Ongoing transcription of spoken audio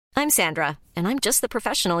I'm Sandra, and I'm just the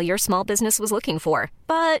professional your small business was looking for.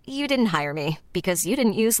 But you didn't hire me because you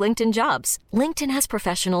didn't use LinkedIn Jobs. LinkedIn has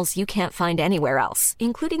professionals you can't find anywhere else,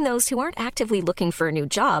 including those who aren't actively looking for a new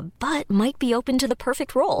job, but might be open to the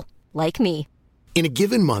perfect role, like me. In a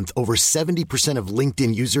given month, over 70% of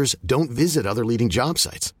LinkedIn users don't visit other leading job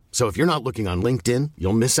sites. So if you're not looking on LinkedIn,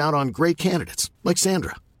 you'll miss out on great candidates like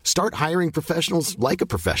Sandra. Start hiring professionals like a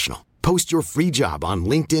professional. Post your free job on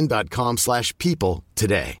linkedin.com/people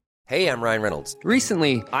today. Hey, I'm Ryan Reynolds.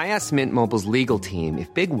 Recently, I asked Mint Mobile's legal team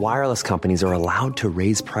if big wireless companies are allowed to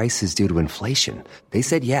raise prices due to inflation. They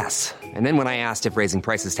said yes. And then when I asked if raising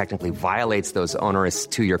prices technically violates those onerous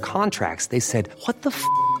two-year contracts, they said, "What the f***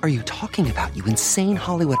 are you talking about, you insane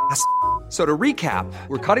Hollywood ass?" So to recap,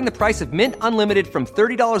 we're cutting the price of Mint Unlimited from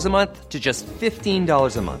 $30 a month to just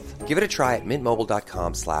 $15 a month. Give it a try at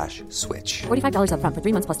mintmobile.com/switch. $45 up front for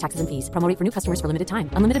 3 months plus taxes and fees. Promo rate for new customers for limited time.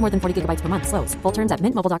 Unlimited more than 40 gigabytes per month. Slows full terms at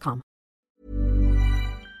mintmobile.com.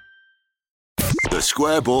 The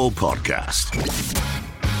Square Ball Podcast.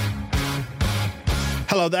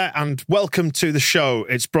 Hello there and welcome to the show.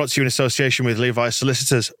 It's brought to you in association with Levi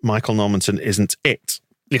Solicitors. Michael Normanton isn't it?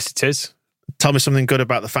 Yes, it is. Tell me something good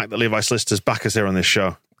about the fact that Levi Solicitors back us here on this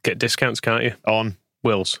show. Get discounts, can't you? On?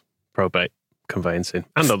 Wills, probate, conveyancing,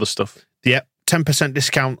 and other stuff. Yep, 10%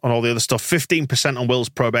 discount on all the other stuff, 15% on wills,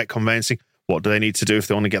 probate, conveyancing. What do they need to do if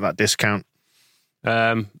they want to get that discount?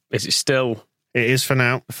 Is it still... It is for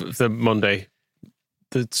now. The Monday...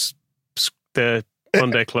 The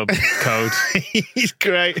Monday Club code. He's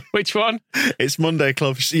great. Which one? It's Monday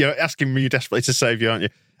Club. You're asking me desperately to save you, aren't you?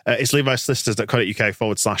 It's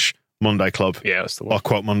levisolicitors.co.uk/Monday Club. Yeah, that's the one. Or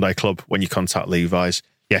quote Monday Club when you contact Levi's.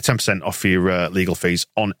 Yeah, 10% off for your legal fees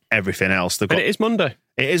on everything else. And it is Monday.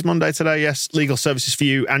 It is Monday today, yes. Legal services for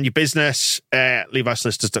you and your business.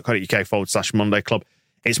 levisolicitors.co.uk/Monday Club.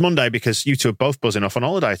 It's Monday because you two are both buzzing off on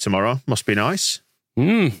holiday tomorrow. Must be nice.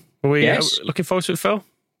 Are we Yes. looking forward to it, Phil?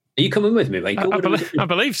 Are you coming with me, Michael? I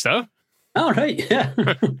believe so. Oh, right, yeah.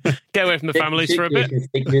 Get away from the families for a bit.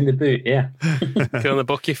 Stick you in the boot, yeah. Go on the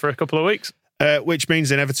bookie for a couple of weeks. Which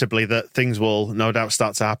means inevitably that things will no doubt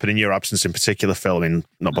start to happen in your absence in particular, Phil. I mean,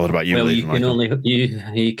 not bothered about you. Well, leaving,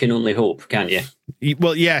 you can only hope, can't you?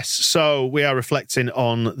 Well, yes. So we are reflecting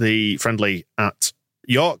on the friendly at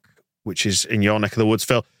York, which is in your neck of the woods,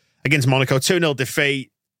 Phil, against Monaco. 2-0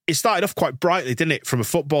 defeat. It started off quite brightly, didn't it? From a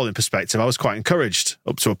footballing perspective, I was quite encouraged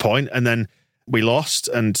up to a point, and then we lost,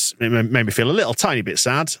 and it made me feel a little tiny bit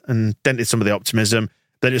sad and dented some of the optimism.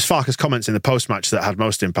 Then it was Farke's comments in the post-match that had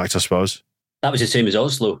most impact, I suppose. That was the same as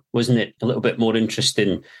Oslo, wasn't it? A little bit more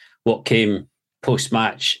interesting what came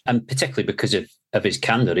post-match, and particularly because of his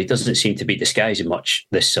candour. He doesn't seem to be disguising much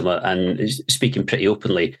this summer and is speaking pretty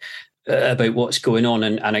openly about what's going on,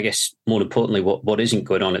 and I guess more importantly, what isn't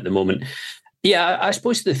going on at the moment. Yeah, I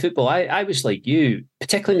suppose to the football, I was like you,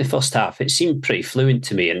 particularly in the first half, it seemed pretty fluent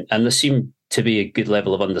to me, and there seemed to be a good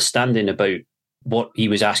level of understanding about what he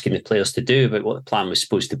was asking the players to do, about what the plan was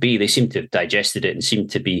supposed to be. They seemed to have digested it and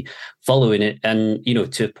seemed to be following it. And,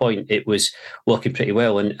 to a point, it was working pretty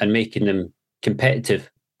well and making them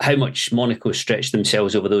competitive. How much Monaco stretched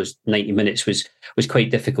themselves over those 90 minutes was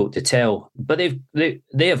quite difficult to tell. But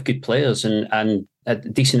they have good players and a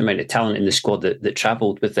decent amount of talent in the squad that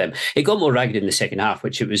travelled with them. It got more ragged in the second half,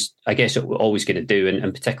 which it was, I guess, it was always going to do,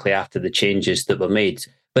 and particularly after the changes that were made.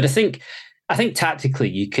 But I think tactically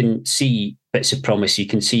you can see bits of promise, you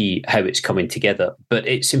can see how it's coming together, but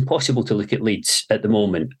it's impossible to look at Leeds at the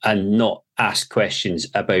moment and not ask questions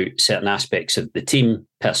about certain aspects of the team,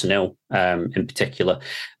 personnel in particular,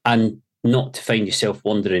 and not to find yourself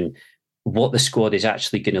wondering what the squad is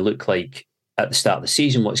actually going to look like at the start of the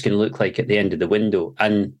season, what it's going to look like at the end of the window.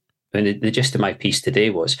 And the gist of my piece today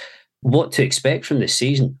was what to expect from this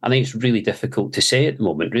season. I think it's really difficult to say at the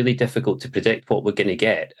moment, really difficult to predict what we're going to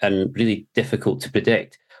get, and really difficult to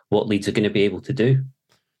predict what Leeds are going to be able to do.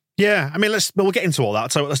 Yeah, I mean, we'll get into all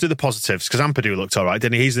that. So let's do the positives, because Ampadu looked all right,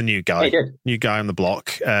 didn't he? He's the new guy. New guy on the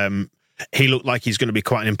block. He looked like he's going to be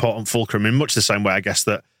quite an important fulcrum in much the same way, I guess,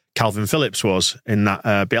 that Calvin Phillips was in that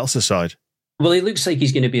Bielsa side. Well, he looks like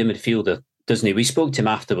he's going to be a midfielder, doesn't he? We spoke to him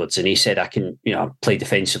afterwards and he said, I can play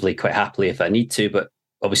defensively quite happily if I need to, but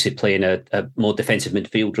obviously playing a more defensive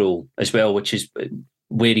midfield role as well, which is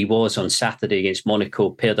where he was on Saturday against Monaco,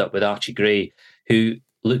 paired up with Archie Gray, who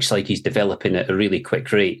looks like he's developing at a really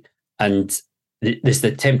quick rate. And there's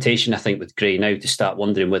the temptation, I think, with Gray now to start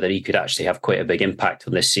wondering whether he could actually have quite a big impact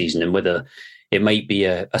on this season and whether it might be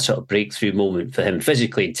a sort of breakthrough moment for him.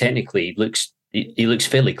 Physically and technically, he looks he looks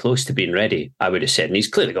fairly close to being ready, I would have said. And he's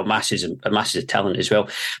clearly got masses of talent as well.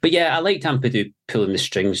 But yeah, I liked Ampadu pulling the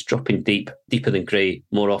strings, dropping deeper than Gray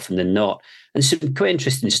more often than not. And some quite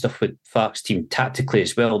interesting stuff with Farke's team tactically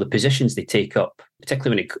as well. The positions they take up,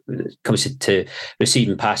 particularly when it comes to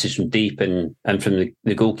receiving passes from deep and from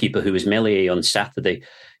the goalkeeper who was Meslier on Saturday.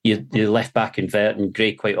 Your left back and Vert and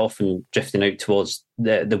Gray quite often drifting out towards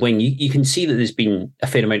the wing. You can see that there's been a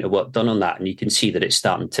fair amount of work done on that, and you can see that it's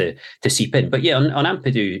starting to seep in. But yeah, on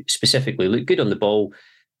Ampadu specifically, looked good on the ball,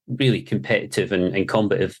 really competitive and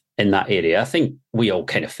combative in that area. I think we all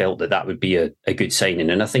kind of felt that would be a good signing,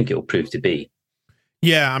 and I think it'll prove to be.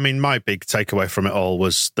 Yeah, I mean, my big takeaway from it all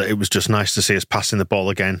was that it was just nice to see us passing the ball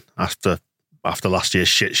again after last year's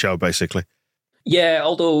shit show, basically. Yeah,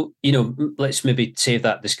 although, let's maybe save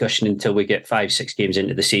that discussion until we get 5-6 games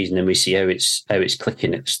into the season and we see how it's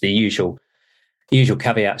clicking. It's the usual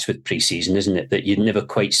caveats with pre-season, isn't it? That you're never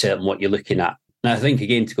quite certain what you're looking at. And I think,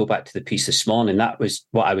 again, to go back to the piece this morning, that was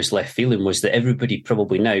what I was left feeling, was that everybody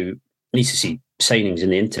probably now needs to see signings in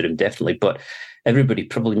the interim, definitely, but everybody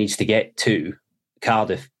probably needs to get to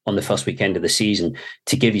Cardiff on the first weekend of the season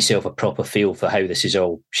to give yourself a proper feel for how this is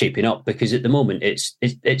all shaping up, because at the moment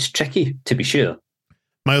it's tricky, to be sure.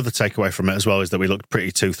 My other takeaway from it as well is that we looked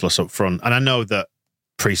pretty toothless up front, and I know that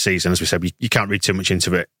pre-season, as we said, you can't read too much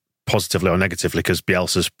into it positively or negatively, because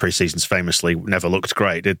Bielsa's pre-seasons famously never looked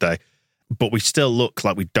great, did they? But we still look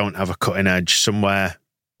like we don't have a cutting edge somewhere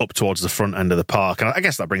up towards the front end of the park, and I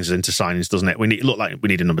guess that brings us into signings, doesn't it? Look like we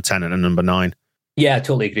need a number 10 and a number 9. Yeah, I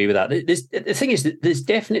totally agree with that. The thing is that there's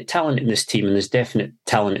definite talent in this team and there's definite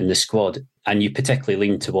talent in the squad. And you particularly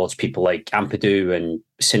lean towards people like Ampadu and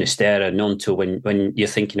Sinisterra, Gnonto when you're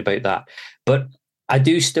thinking about that. But I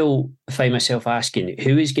do still find myself asking,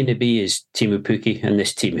 who is going to be his Teemu Pukki in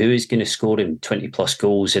this team? Who is going to score him 20-plus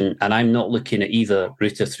goals? And I'm not looking at either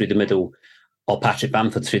Ruta through the middle or Patrick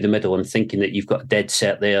Bamford through the middle. I'm thinking that you've got a dead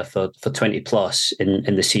set there for 20-plus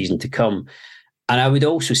in the season to come. And I would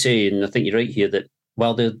also say, and I think you're right here, that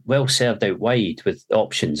while they're well served out wide with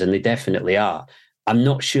options, and they definitely are, I'm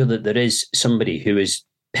not sure that there is somebody who is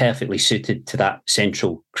perfectly suited to that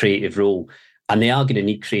central creative role. And they are going to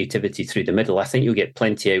need creativity through the middle. I think you'll get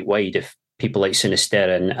plenty out wide if people like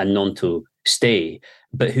Sinisterra and Gnonto stay.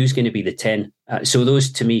 But who's going to be the 10? So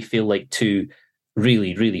those, to me, feel like two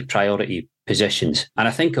really, really priority positions. And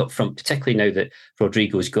I think up front, particularly now that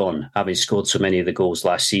Rodrigo's gone, having scored so many of the goals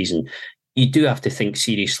last season, you do have to think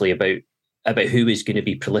seriously about who is going to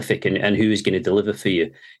be prolific and who is going to deliver for you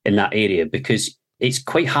in that area, because it's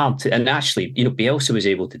quite hard to, and actually, Bielsa was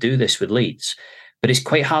able to do this with Leeds, but it's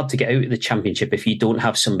quite hard to get out of the Championship if you don't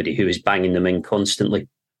have somebody who is banging them in constantly.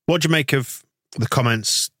 What do you make of the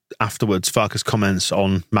comments afterwards, Farke's comments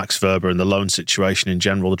on Max Wöber and the loan situation in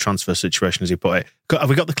general, the transfer situation, as he put it? Have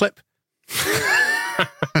we got the clip?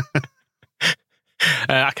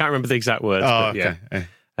 I can't remember the exact words, but okay. Yeah.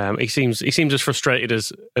 He seems as frustrated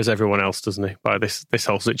as everyone else, doesn't he, by this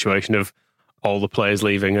whole situation of all the players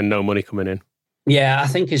leaving and no money coming in. Yeah, I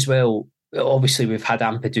think as well. Obviously, we've had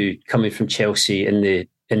Ampadu coming from Chelsea in the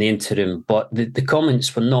interim, but the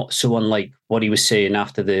comments were not so unlike what he was saying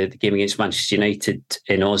after the game against Manchester United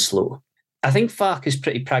in Oslo. I think Farke is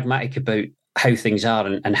pretty pragmatic about how things are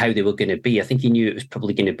and how they were going to be. I think he knew it was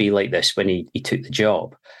probably going to be like this when he took the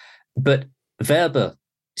job. But Wöber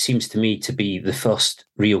seems to me to be the first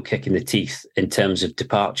real kick in the teeth in terms of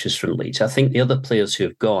departures from Leeds. I think the other players who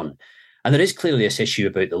have gone, and there is clearly this issue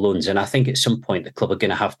about the loans, and I think at some point the club are going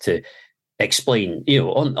to have to explain,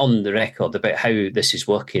 on the record about how this is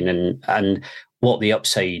working and what the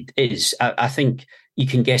upside is. I think you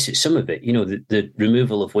can guess at some of it, the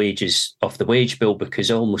removal of wages off the wage bill, because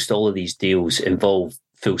almost all of these deals involve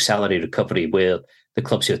full salary recovery where the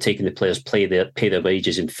clubs who are taking the players pay their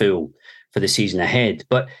wages in full for the season ahead.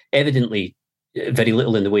 But evidently very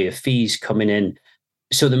little in the way of fees coming in.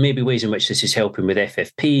 So there may be ways in which this is helping with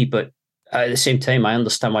FFP, but at the same time, I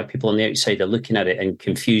understand why people on the outside are looking at it and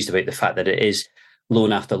confused about the fact that it is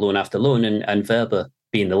loan after loan after loan, and Wöber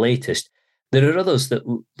being the latest. There are others that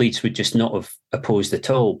Leeds would just not have opposed at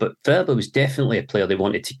all, but Wöber was definitely a player they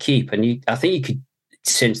wanted to keep. And I think you could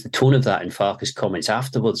sense the tone of that in Farke's comments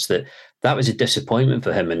afterwards, that was a disappointment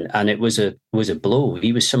for him, and it was a blow.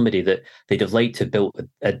 He was somebody that they'd have liked to build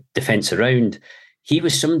a defence around. He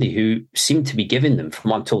was somebody who seemed to be giving them,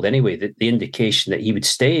 from what I'm told anyway, the indication that he would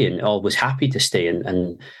stay or was happy to stay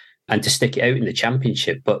and to stick it out in the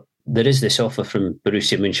Championship. But there is this offer from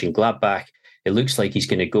Borussia Mönchengladbach. It looks like he's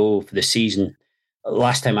going to go for the season.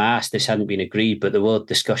 Last time I asked, this hadn't been agreed, but there were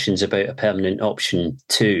discussions about a permanent option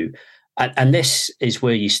too. And this is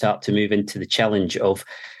where you start to move into the challenge of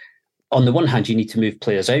on the one hand, you need to move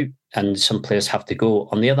players out and some players have to go.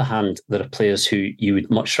 On the other hand, there are players who you would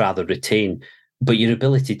much rather retain, but your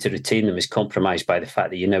ability to retain them is compromised by the fact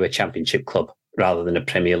that you're now a Championship club rather than a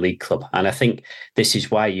Premier League club. And I think this is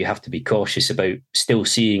why you have to be cautious about still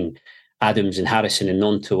seeing Adams and Harrison and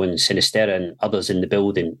Gnonto and Sinisterra and others in the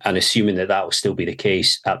building and assuming that that will still be the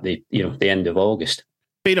case at the end of August.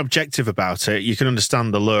 Being objective about it, you can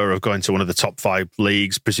understand the lure of going to one of the top 5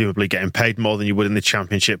 leagues, presumably getting paid more than you would in the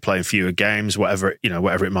Championship, playing fewer games, whatever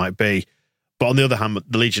it might be. But on the other hand,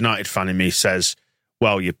 the Leeds United fan in me says,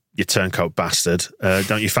 "Well, you turncoat bastard,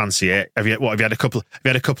 don't you fancy it? Have you had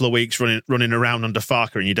a couple of weeks running around under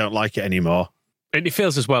Farke and you don't like it anymore?" And it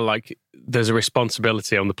feels as well like there's a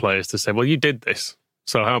responsibility on the players to say, "Well, you did this,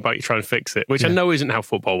 so how about you try and fix it?" Which I know isn't how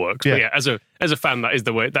football works. But as a fan, that is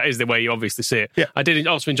the way you obviously see it. Yeah. I did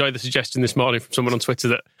also enjoy the suggestion this morning from someone on Twitter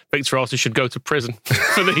that Victor Orta should go to prison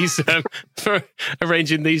for these for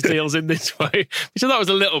arranging these deals in this way. So that was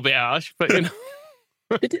a little bit harsh, but you know.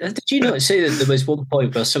 Did you not say that there was one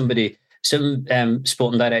point where some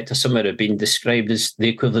sporting director somewhere had been described as the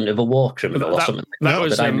equivalent of a war criminal or something? That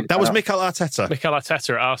was Mikel Arteta. Mikel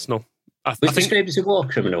Arteta at Arsenal. I think described as a war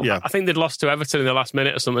criminal. Yeah. I think they'd lost to Everton in the last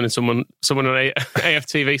minute or something, and someone on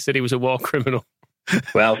AFTV said he was a war criminal.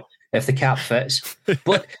 Well, if the cap fits.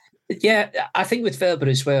 But yeah, I think with Wöber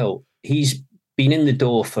as well, he's been in the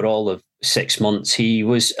door for all of 6 months. He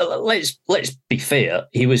was, let's be fair,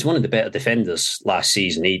 he was one of the better defenders last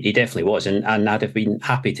season. He definitely was, and I'd have been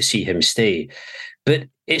happy to see him stay. But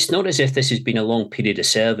it's not as if this has been a long period of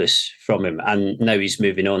service from him, and now he's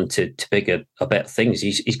moving on to bigger or better things.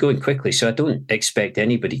 He's going quickly, so I don't expect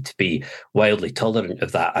anybody to be wildly tolerant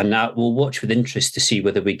of that. And we'll watch with interest to see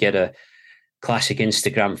whether we get a classic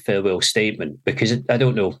Instagram farewell statement, because I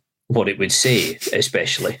don't know what it would say,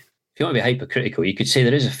 especially. If you want to be hypercritical, you could say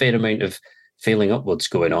there is a fair amount of failing upwards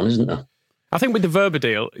going on, isn't there? I think with the Wöber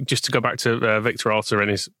deal, just to go back to Victor Orta and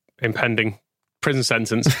his impending prison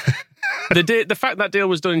sentence, the fact that deal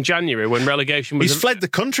was done in January when relegation was... He's fled the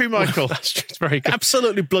country, Michael. That's just very good.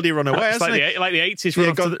 Absolutely bloody run away, hasn't he? Like the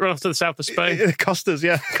 80s, run off to the south of Spain. Costas,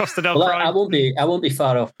 Costa del Crime. I won't be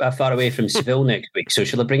far away from Seville next week, so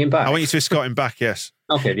shall I bring him back? I want you to escort him back, yes.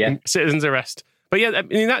 Okay, yeah. Citizens arrest. But yeah, I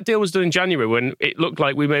mean, that deal was done in January when it looked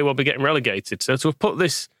like we may well be getting relegated. So to have put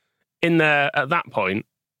this in there at that point,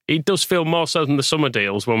 it does feel more so than the summer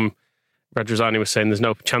deals when Radrizzani was saying there's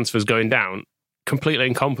no chance of us going down. Completely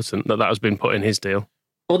incompetent that has been put in his deal.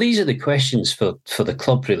 Well, these are the questions for the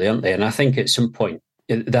club, really, aren't they? And I think at some point,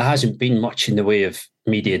 there hasn't been much in the way of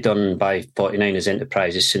media done by 49ers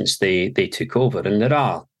Enterprises since they took over. And there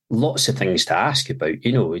are lots of things to ask about,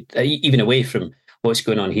 even away from what's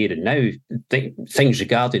going on here and now, things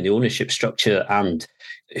regarding the ownership structure and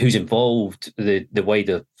who's involved, the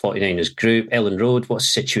wider 49ers group. Ellen Road, what's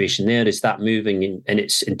the situation there? Is that moving in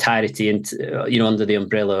its entirety into, under the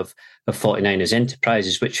umbrella of 49ers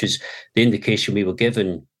Enterprises, which was the indication we were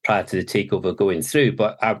given prior to the takeover going through?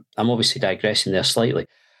 But I'm obviously digressing there slightly.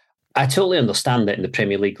 I totally understand that in the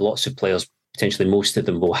Premier League, lots of players, potentially most of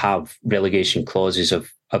them, will have relegation clauses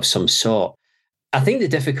of some sort. I think the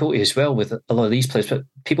difficulty as well with a lot of these players, but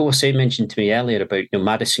people were mentioned to me earlier about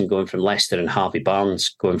Maddison going from Leicester and Harvey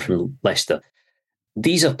Barnes going from Leicester.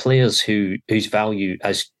 These are players whose value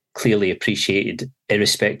is clearly appreciated,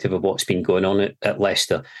 irrespective of what's been going on at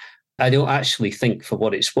Leicester. I don't actually think, for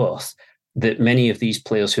what it's worth, that many of these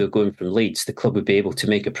players who are going from Leeds, the club would be able to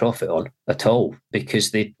make a profit on at all,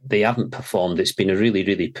 because they haven't performed. It's been a really,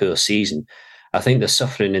 really poor season. I think they're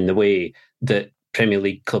suffering in the way that Premier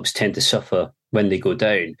League clubs tend to suffer when they go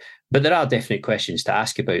down. But there are definite questions to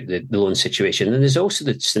ask about the loan situation. And there's also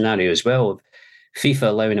the scenario as well of FIFA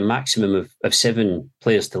allowing a maximum of 7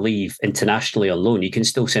 players to leave internationally on loan. You can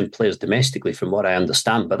still send players domestically, from what I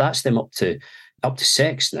understand, but that's them up to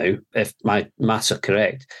 6 now, if my maths are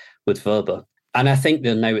correct, with Wöber. And I think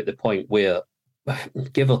they're now at the point where,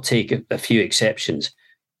 give or take a few exceptions,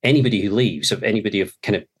 anybody who leaves, of anybody of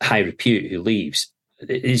kind of high repute who leaves,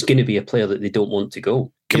 is going to be a player that they don't want to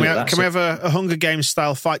go. Can we have a Hunger Games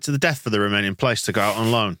style fight to the death for the remaining place to go out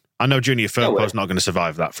on loan? I know Junior Firpo's not going to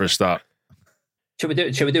survive that for a start. Shall we do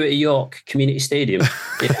it at York Community Stadium?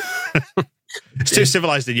 Yeah. It's too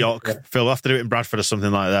civilised in York, yeah. Phil. We'll have to do it in Bradford or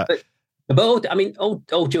something like that. But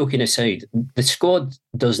all joking aside, the squad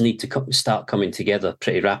does need to start coming together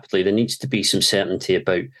pretty rapidly. There needs to be some certainty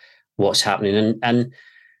about what's happening. And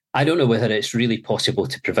I don't know whether it's really possible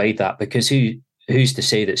to provide that, because who's to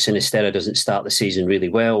say that Sinisterra doesn't start the season really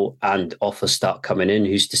well and offers start coming in?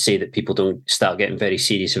 Who's to say that people don't start getting very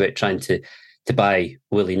serious about trying to buy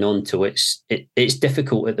Willie Gnonto? It's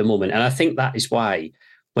difficult at the moment. And I think that is why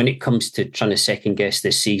when it comes to trying to second guess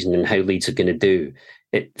this season and how Leeds are going to do,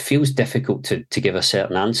 it feels difficult to give a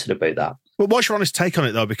certain answer about that. Well, what's your honest take on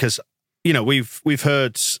it, though? Because, you know, we've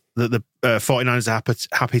heard that the 49ers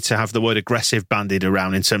are happy to have the word aggressive bandied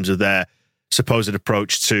around in terms of their supposed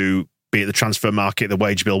approach to, be it the transfer market, the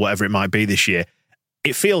wage bill, whatever it might be this year.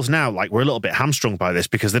 It feels now like we're a little bit hamstrung by this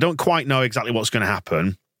because they don't quite know exactly what's going to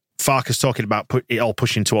happen. Farke's talking about it all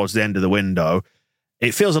pushing towards the end of the window.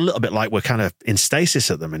 It feels a little bit like we're kind of in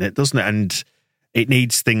stasis at the minute, doesn't it? And it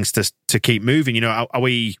needs things to keep moving. You know, are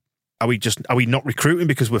we not recruiting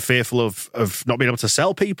because we're fearful of not being able to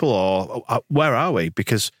sell people, or where are we?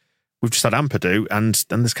 Because we've just had Ampadu and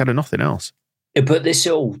there's kind of nothing else. But this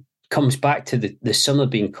all comes back to the summer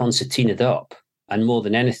being concertinaed up, and more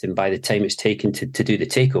than anything, by the time it's taken to do the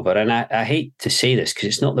takeover. And I hate to say this because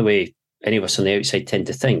it's not the way any of us on the outside tend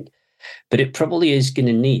to think, but it probably is going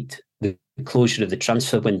to need the closure of the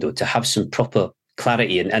transfer window to have some proper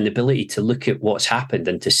clarity and the ability to look at what's happened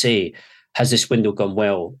and to say, has this window gone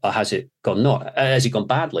well or has it gone not? Has it gone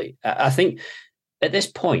badly? I think at this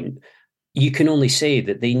point, you can only say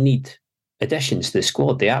that they need additions to the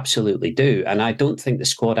squad. They absolutely do. And I don't think the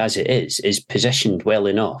squad as it is positioned well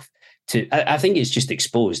enough to, I think it's just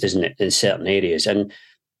exposed, isn't it, in certain areas. And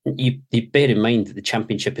you bear in mind that the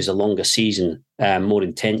Championship is a longer season, more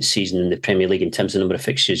intense season than the Premier League in terms of the number of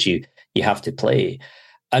fixtures you have to play.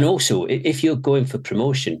 And also, if you're going for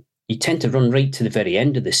promotion, you tend to run right to the very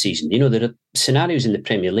end of the season. You know, there are scenarios in the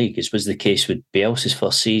Premier League, as was the case with Bielsa's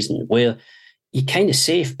first season, where you're kind of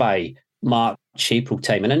safe by March, April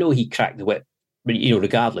time. And I know he cracked the whip, you know,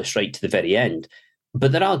 regardless, right to the very end.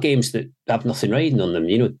 But there are games that have nothing riding on them,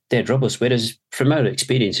 you know, dead rubbers. Whereas from our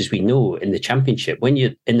experiences, we know in the Championship, when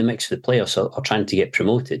you're in the mix for the playoffs or trying to get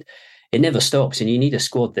promoted, it never stops. And you need a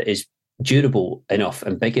squad that is durable enough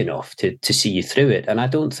and big enough to see you through it. And I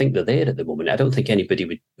don't think they're there at the moment. I don't think anybody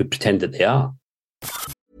would pretend that they are.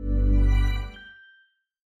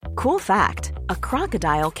 Cool fact, a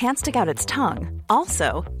crocodile can't stick out its tongue.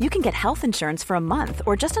 Also, you can get health insurance for a month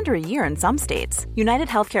or just under a year in some states. United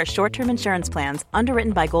Healthcare short-term insurance plans,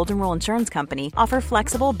 underwritten by Golden Rule Insurance Company, offer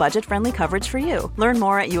flexible, budget-friendly coverage for you. Learn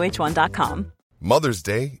more at UH1.com. Mother's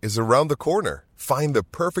Day is around the corner. Find the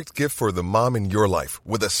perfect gift for the mom in your life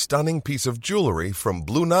with a stunning piece of jewelry from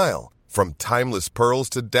Blue Nile. From timeless pearls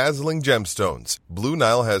to dazzling gemstones, Blue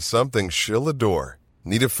Nile has something she'll adore.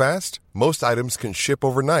 Need it fast? Most items can ship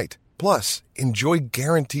overnight. Plus, enjoy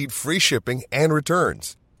guaranteed free shipping and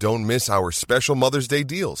returns. Don't miss our special Mother's Day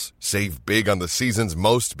deals. Save big on the season's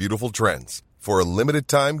most beautiful trends. For a limited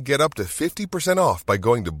time, get up to 50% off by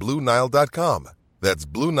going to BlueNile.com. That's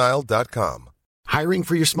BlueNile.com. Hiring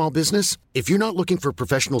for your small business? If you're not looking for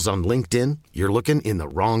professionals on LinkedIn, you're looking in the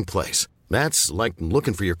wrong place. That's like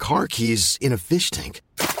looking for your car keys in a fish tank.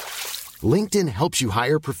 LinkedIn helps you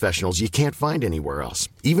hire professionals you can't find anywhere else,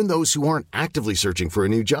 even those who aren't actively searching for a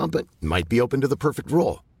new job but might be open to the perfect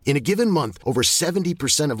role. In a given month, over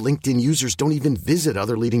 70% of LinkedIn users don't even visit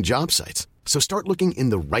other leading job sites. So start looking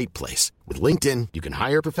in the right place. With LinkedIn, you can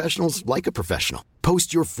hire professionals like a professional.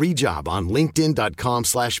 Post your free job on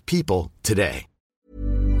linkedin.com/people today.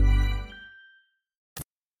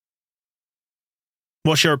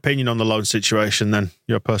 What's your opinion on the loan situation then?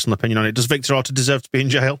 Your personal opinion on it? Does Victor Orta deserve to be in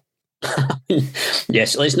jail?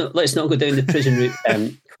 Yes, let's not go down the prison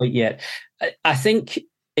route quite yet. I think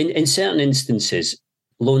in certain instances,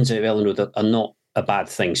 loans out of Elland Road are not a bad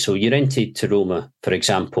thing. So Llorente to Roma, for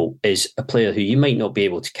example, is a player who you might not be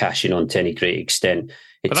able to cash in on to any great extent.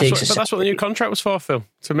 But that's what the new contract was for, Phil,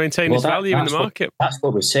 to maintain its value in the market. That's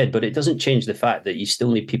what was said, but it doesn't change the fact that you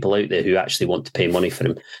still need people out there who actually want to pay money for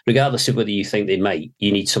him. Regardless of whether you think they might,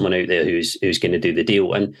 you need someone out there who's going to do the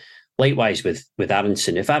deal. And likewise with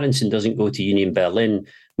Aronson. If Aronson doesn't go to Union Berlin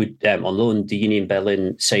on loan, do Union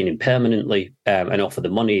Berlin sign him permanently and offer the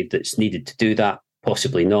money that's needed to do that?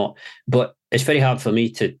 Possibly not. But it's very hard for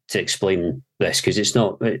me to explain this because it's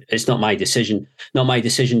not my decision, not my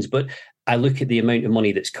decisions. But I look at the amount of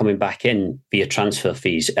money that's coming back in via transfer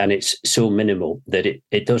fees, and it's so minimal that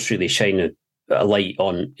it does really shine a light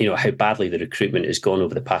on, you know, how badly the recruitment has gone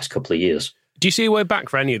over the past couple of years. Do you see a way back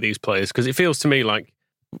for any of these players? Because it feels to me like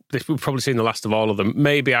we've probably seen the last of all of them.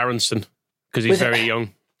 Maybe Aronson, because he's very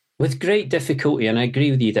young. With great difficulty, and I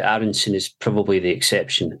agree with you that Aronson is probably the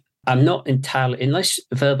exception. I'm not entirely, unless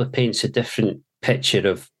Verba paints a different picture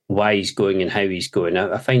of why he's going and how he's going,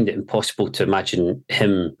 I find it impossible to imagine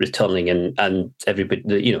him returning and everybody,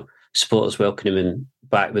 you know, supporters welcoming him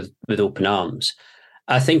back with open arms.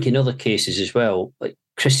 I think in other cases as well, like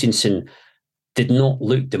Christensen, did not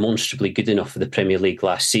look demonstrably good enough for the Premier League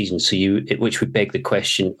last season. So which would beg the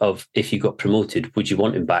question of, if you got promoted, would you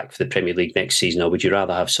want him back for the Premier League next season, or would you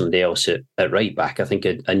rather have somebody else at right back? I think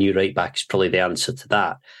a new right back is probably the answer to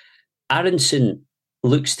that. Aronson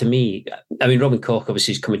looks to me, I mean, Robin Koch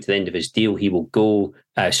obviously is coming to the end of his deal. He will go.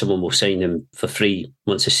 Someone will sign him for free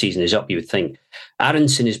once the season is up, you would think.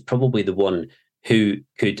 Aronson is probably the one who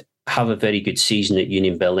could have a very good season at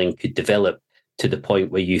Union Berlin, could develop to the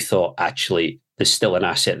point where you thought, actually, there's still an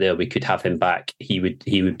asset there. We could have him back. He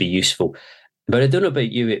would be useful. But I don't know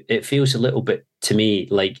about you. It feels a little bit to me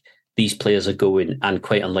like these players are going and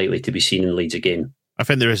quite unlikely to be seen in Leeds again. I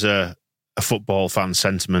think there is a football fan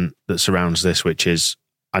sentiment that surrounds this, which is,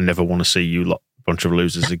 I never want to see you lot, bunch of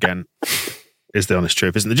losers again, is the honest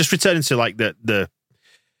truth, isn't it? Just returning to like the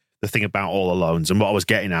thing about all the loans, and what I was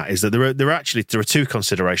getting at is that there are two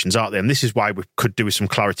considerations, aren't there? And this is why we could do with some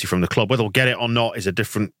clarity from the club. Whether we'll get it or not is a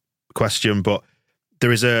different question, but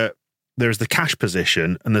there is the cash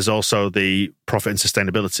position, and there's also the profit and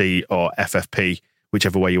sustainability, or FFP,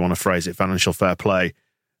 whichever way you want to phrase it, financial fair play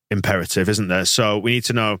imperative, isn't there? So we need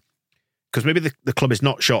to know, because maybe the club is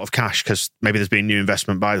not short of cash because maybe there's been new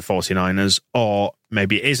investment by the 49ers, or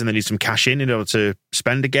maybe it is and they need some cash in order to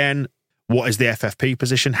spend again. What is the FFP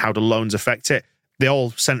position? How do loans affect it? They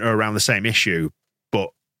all centre around the same issue, but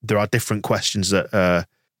there are different questions that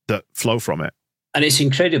flow from it. And it's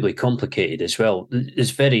incredibly complicated as well.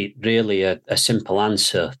 There's very rarely a simple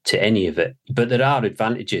answer to any of it, but there are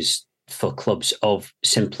advantages for clubs of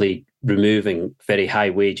simply removing very high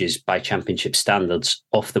wages by Championship standards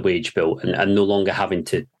off the wage bill and no longer having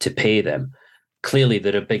to pay them. Clearly,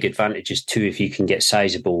 there are big advantages too if you can get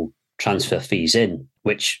sizable transfer fees in,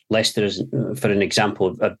 which Leicester, for an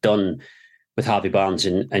example, have done with Harvey Barnes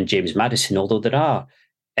and James Maddison. Although there are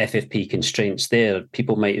FFP constraints there,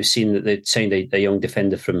 people might have seen that they'd signed a young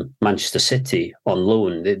defender from Manchester City on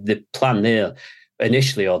loan. The plan there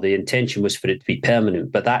initially, or the intention, was for it to be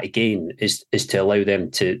permanent, but that again is to allow them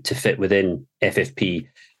to fit within FFP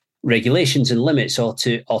regulations and limits, or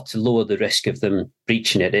to lower the risk of them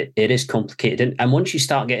breaching it. It is complicated, and once you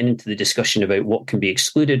start getting into the discussion about what can be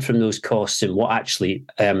excluded from those costs and what actually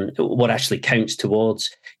counts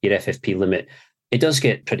towards your FFP limit, it does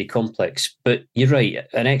get pretty complex. But you're right,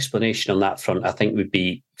 an explanation on that front I think would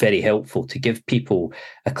be very helpful to give people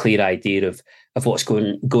a clear idea of what's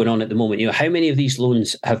going on at the moment. You know, how many of these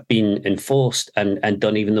loans have been enforced and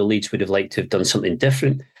done even though Leeds would have liked to have done something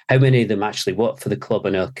different? How many of them actually work for the club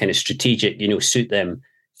and are kind of strategic, suit them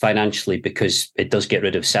financially because it does get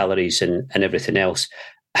rid of salaries and everything else?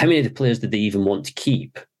 How many of the players did they even want to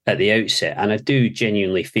keep at the outset? And I do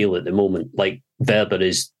genuinely feel at the moment like Wöber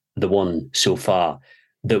is the one so far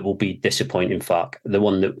that will be disappointing Farke, the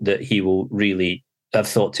one that he will really have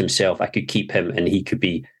thought to himself, I could keep him and he could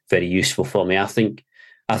be very useful for me. I think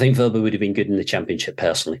Wöber would have been good in the Championship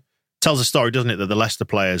personally. Tells a story, doesn't it, that the Leicester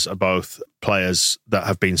players are both players that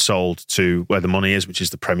have been sold to where the money is, which is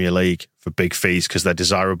the Premier League, for big fees because they're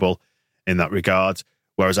desirable in that regard,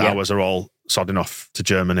 whereas ours are all sodding off to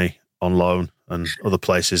Germany on loan and other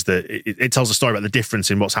places. That it tells a story about the difference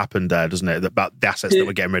in what's happened there, doesn't it, about the assets that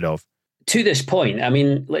we're getting rid of. To this point, I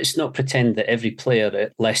mean, let's not pretend that every player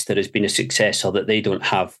at Leicester has been a success or that they don't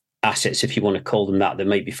have assets, if you want to call them that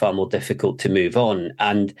might be far more difficult to move on.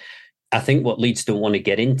 And I think what Leeds don't want to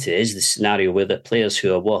get into is the scenario where the players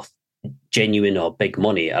who are worth genuine or big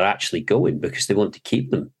money are actually going because they want to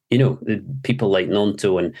keep them. People like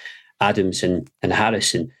Gnonto and Adams and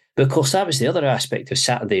Harrison. But of course, that was the other aspect of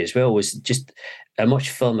Saturday as well, was just a much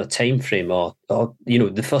firmer time frame, or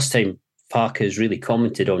the first time Farke has really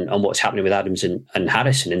commented on what's happening with Adams and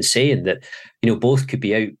Harrison, and saying that, both could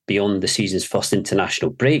be out beyond the season's first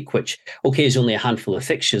international break, which, okay, is only a handful of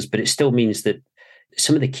fixtures, but it still means that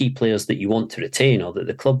some of the key players that you want to retain or that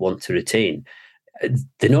the club want to retain,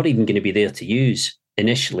 they're not even going to be there to use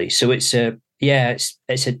initially. So it's a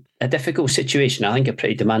difficult situation. I think a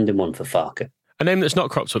pretty demanding one for Farke. A name that's not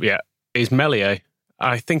cropped up yet is Meslier.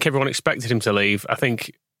 I think everyone expected him to leave. I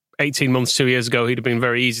think 18 months, 2 years ago, he'd have been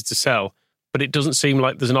very easy to sell, but it doesn't seem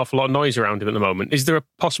like there's an awful lot of noise around him at the moment. Is there a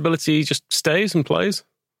possibility he just stays and plays?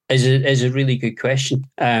 Is a really good question.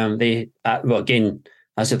 Again,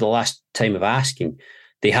 as of the last time of asking,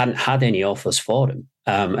 they hadn't had any offers for him.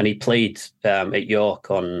 And he played at York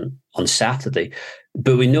on Saturday.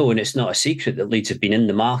 But we know, and it's not a secret, that Leeds have been in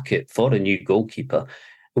the market for a new goalkeeper,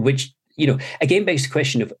 which, again begs the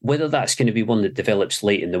question of whether that's going to be one that develops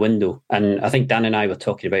late in the window. And I think Dan and I were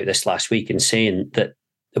talking about this last week and saying that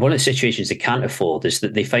one of the situations they can't afford is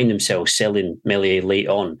that they find themselves selling Meslier late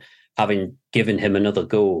on, having given him another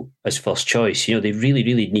go as first choice. They really,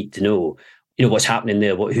 really need to know, what's happening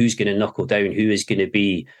there, who's going to knuckle down, who is going to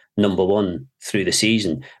be number one through the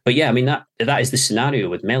season. But yeah, I mean, that is the scenario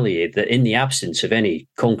with Meslier, that in the absence of any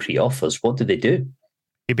concrete offers, what do they do?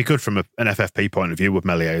 He'd be good from an FFP point of view with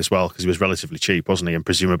Meslier as well, because he was relatively cheap, wasn't he? And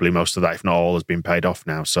presumably most of that, if not all, has been paid off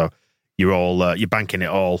now. So you're banking it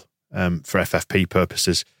all for FFP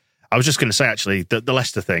purposes. I was just going to say, actually, that the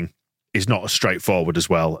Leicester thing is not as straightforward as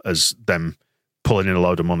well as them pulling in a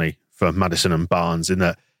load of money for Maddison and Barnes, in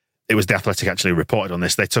that it was The Athletic actually reported on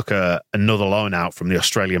this. They took another loan out from the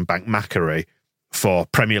Australian bank Macquarie for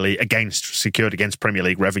secured against Premier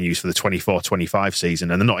League revenues for the 24-25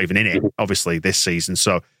 season, and they're not even in it, obviously, this season.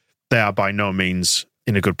 So they are by no means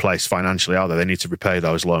in a good place financially, are they? They need to repay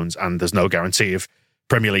those loans, and there's no guarantee of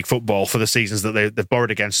Premier League football for the seasons that they've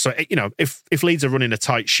borrowed against. So, if Leeds are running a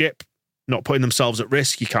tight ship, not putting themselves at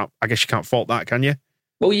risk, I guess you can't fault that, can you?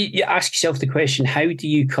 Well, you ask yourself the question, how do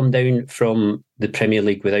you come down from the Premier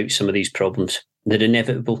League without some of these problems? They're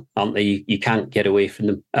inevitable, aren't they? You can't get away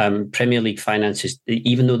from them. Premier League finances,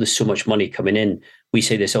 even though there's so much money coming in, we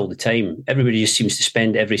say this all the time, everybody just seems to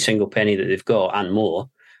spend every single penny that they've got and more.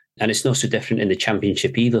 And it's not so different in the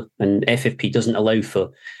Championship either. And FFP doesn't allow for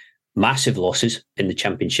massive losses in the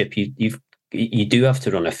Championship. You do have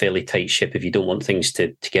to run a fairly tight ship if you don't want things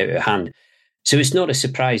to get out of hand. So it's not a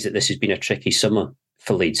surprise that this has been a tricky summer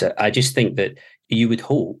for Leeds. I just think that you would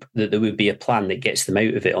hope that there would be a plan that gets them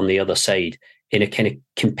out of it on the other side in a kind of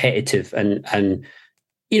competitive and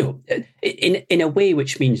in a way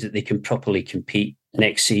which means that they can properly compete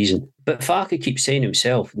next season. But Farke keeps saying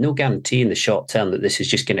himself, no guarantee in the short term that this is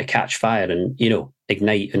just going to catch fire and,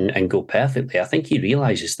 ignite and go perfectly. I think he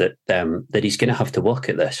realises that he's going to have to work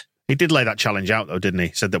at this. He did lay that challenge out, though, didn't he?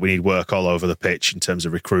 He said that we need work all over the pitch in terms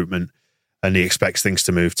of recruitment, and he expects things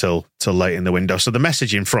to move till late in the window. So the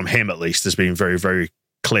messaging from him, at least, has been very, very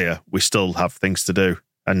clear. We still have things to do,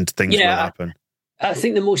 and things will happen. I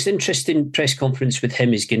think the most interesting press conference with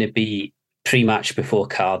him is going to be pre-match before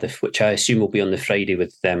Cardiff, which I assume will be on the Friday,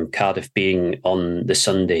 with Cardiff being on the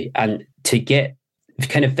Sunday. And to get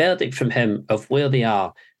kind of verdict from him of where they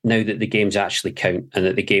are now that the games actually count and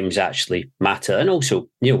that the games actually matter. And also,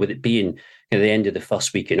 with it being the end of the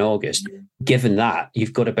first week in August, given that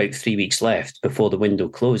you've got about 3 weeks left before the window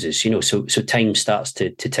closes, so time starts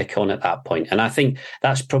to tick on at that point. And I think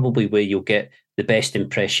that's probably where you'll get the best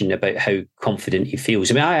impression about how confident he feels.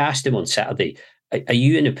 I mean, I asked him on Saturday, are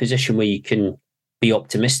you in a position where you can be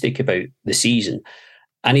optimistic about the season?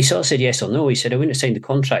 And he sort of said yes or no. He said, I wouldn't have signed the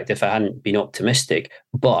contract if I hadn't been optimistic,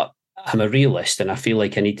 but I'm a realist and I feel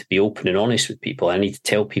like I need to be open and honest with people. I need to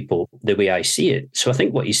tell people the way I see it. So I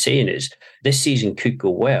think what he's saying is this season could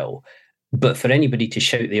go well, but for anybody to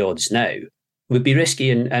shout the odds now would be risky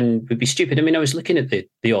and would be stupid. I mean, I was looking at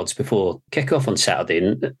the odds before kickoff on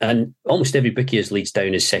Saturday, and almost every bookie has Leeds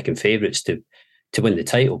down as second favourites to win the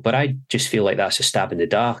title. But I just feel like that's a stab in the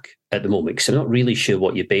dark at the moment, because I'm not really sure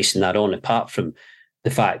what you're basing that on, apart from the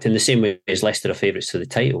fact, in the same way as Leicester are favourites to the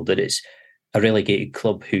title, that it's a relegated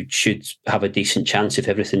club who should have a decent chance if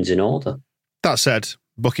everything's in order. That said,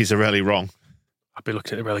 bookies are rarely wrong. I'd be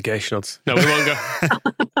looking at the relegation odds. No, we won't go.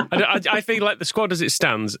 I feel like the squad as it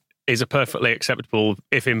stands is a perfectly acceptable,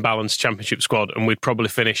 if imbalanced, Championship squad, and we'd probably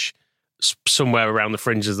finish somewhere around the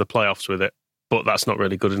fringes of the playoffs with it. But that's not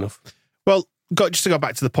really good enough. Well, just to go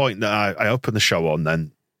back to the point that I opened the show on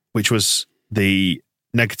then, which was the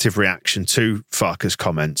negative reaction to Farke's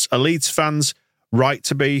comments. Are Leeds fans right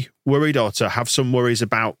to be worried, or to have some worries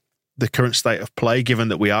about the current state of play, given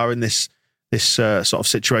that we are in this sort of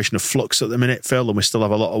situation of flux at the minute, Phil, and we still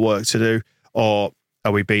have a lot of work to do? Or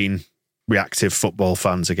are we being reactive football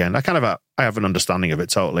fans again? I have an understanding of it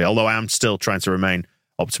totally, although I am still trying to remain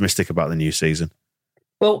optimistic about the new season.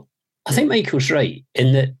 Well, I think Michael's right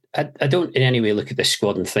in that I don't in any way look at this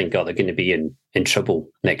squad and think, they're going to be in trouble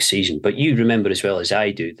next season. But you remember as well as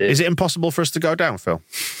I do. Is it impossible for us to go down, Phil?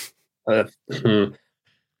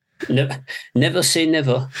 Never say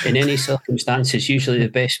never in any circumstances. Usually the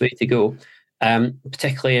best way to go,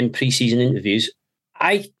 particularly in pre-season interviews.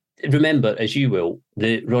 I remember, as you will,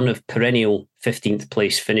 the run of perennial 15th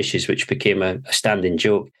place finishes, which became a standing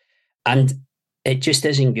joke. And it just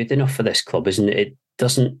isn't good enough for this club, isn't it? It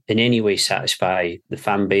doesn't in any way satisfy the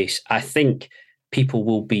fan base. I think people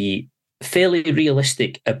will be fairly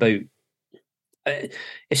realistic about... if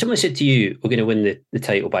someone said to you, we're going to win the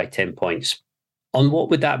title by 10 points, on what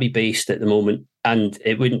would that be based at the moment? And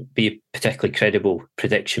it wouldn't be a particularly credible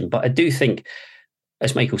prediction. But I do think,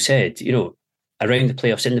 as Michael said, around the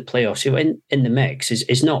playoffs, in the playoffs, in the mix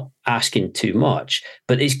is not asking too much,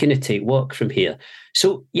 but it's going to take work from here.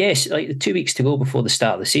 So yes, like 2 weeks to go before the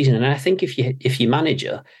start of the season, and I think if your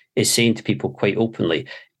manager is saying to people quite openly,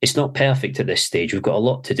 it's not perfect at this stage. We've got a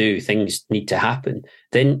lot to do. Things need to happen.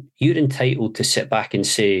 Then you're entitled to sit back and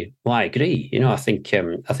say, well, I agree. I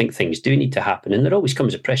think things do need to happen. And there always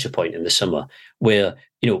comes a pressure point in the summer where,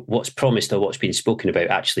 what's promised or what's been spoken about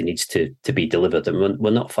actually needs to be delivered. And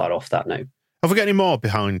we're not far off that now. Have we got any more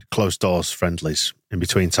behind closed doors friendlies in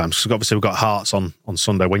between times? Because obviously we've got Hearts on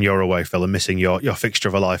Sunday when you're away, Phil, and missing your fixture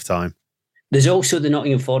of a lifetime. There's also the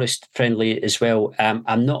Nottingham Forest friendly as well.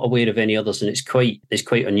 I'm not aware of any others, and it's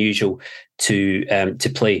quite unusual to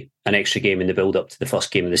play an extra game in the build up to the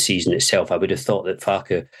first game of the season itself. I would have thought that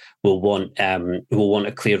Farke will want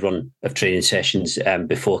a clear run of training sessions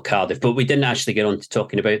before Cardiff, but we didn't actually get on to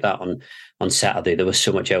talking about that on Saturday. There was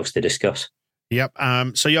so much else to discuss. Yep.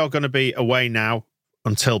 So you're going to be away now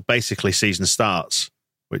until basically season starts,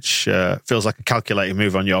 which feels like a calculated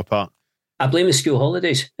move on your part. I blame the school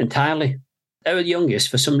holidays entirely. Our youngest,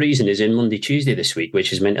 for some reason, is in Monday, Tuesday this week,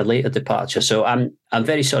 which has meant a later departure. So I'm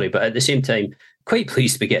very sorry, but at the same time, quite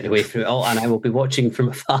pleased to be getting away from it all, and I will be watching from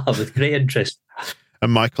afar with great interest.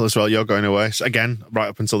 And Michael as well, you're going away again, right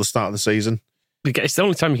up until the start of the season. It's the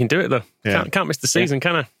only time you can do it, though. Yeah. Can't miss the season,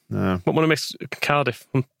 can I? No. Won't want to miss Cardiff.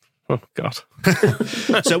 Oh, God.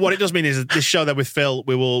 So what it does mean is that this show then with Phil,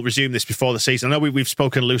 we will resume this before the season. I know we've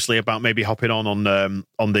spoken loosely about maybe hopping on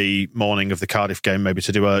the morning of the Cardiff game, maybe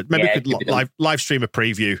to do we could live stream a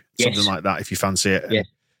preview, something like that, if you fancy it. Yeah.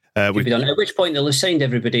 At which point they'll have signed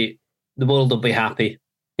everybody. The world will be happy.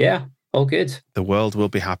 Yeah, all good. The world will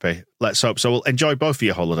be happy. Let's hope. So we'll enjoy both of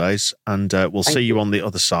your holidays, and we'll see you on the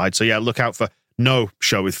other side. So yeah, look out for no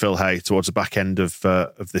show with Phil Hay towards the back end of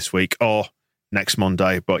this week or next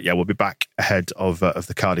Monday. But yeah, we'll be back ahead of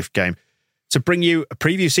the Cardiff game to bring you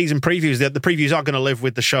a season previews. The previews are going to live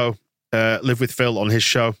with the show, live with Phil on his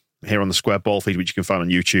show here on the Square Ball feed, which you can find on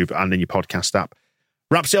YouTube and in your podcast app.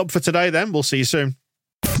 Wraps it up for today then. We'll see you soon.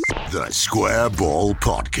 The Square Ball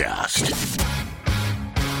Podcast.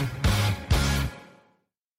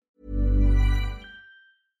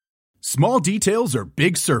 Small details are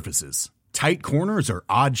big surfaces. Tight corners are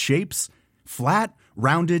odd shapes. Flat,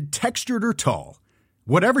 rounded, textured, or tall.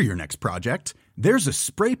 Whatever your next project, there's a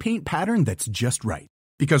spray paint pattern that's just right.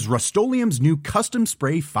 Because Rust-Oleum's new Custom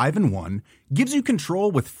Spray 5-in-1 gives you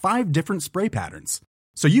control with 5 different spray patterns.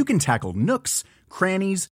 So you can tackle nooks,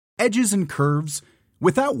 crannies, edges, and curves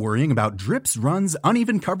without worrying about drips, runs,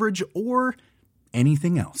 uneven coverage, or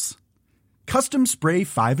anything else. Custom Spray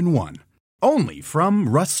 5-in-1. Only from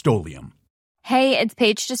Rust-Oleum. Hey, it's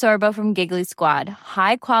Paige DeSorbo from Giggly Squad.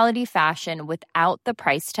 High quality fashion without the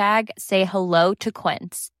price tag. Say hello to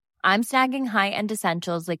Quince. I'm snagging high-end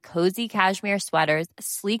essentials like cozy cashmere sweaters,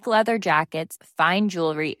 sleek leather jackets, fine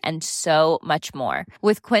jewelry, and so much more.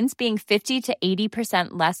 With Quince being 50 to 80%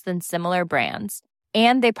 less than similar brands.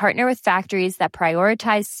 And they partner with factories that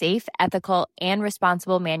prioritize safe, ethical, and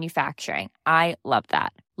responsible manufacturing. I love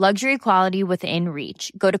that. Luxury quality within reach.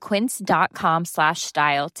 Go to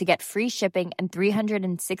quince.com/style to get free shipping and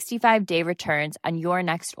 365-day returns on your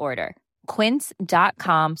next order.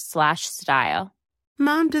 Quince.com/style.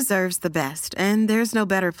 Mom deserves the best, and there's no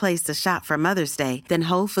better place to shop for Mother's Day than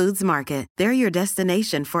Whole Foods Market. They're your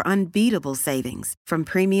destination for unbeatable savings, from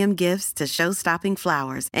premium gifts to show-stopping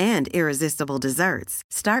flowers and irresistible desserts.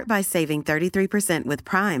 Start by saving 33% with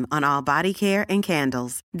Prime on all body care and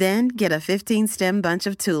candles. Then get a 15-stem bunch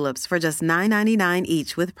of tulips for just $9.99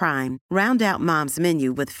 each with Prime. Round out Mom's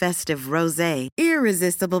menu with festive rosé,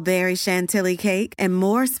 irresistible berry chantilly cake, and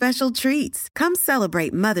more special treats. Come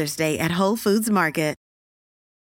celebrate Mother's Day at Whole Foods Market.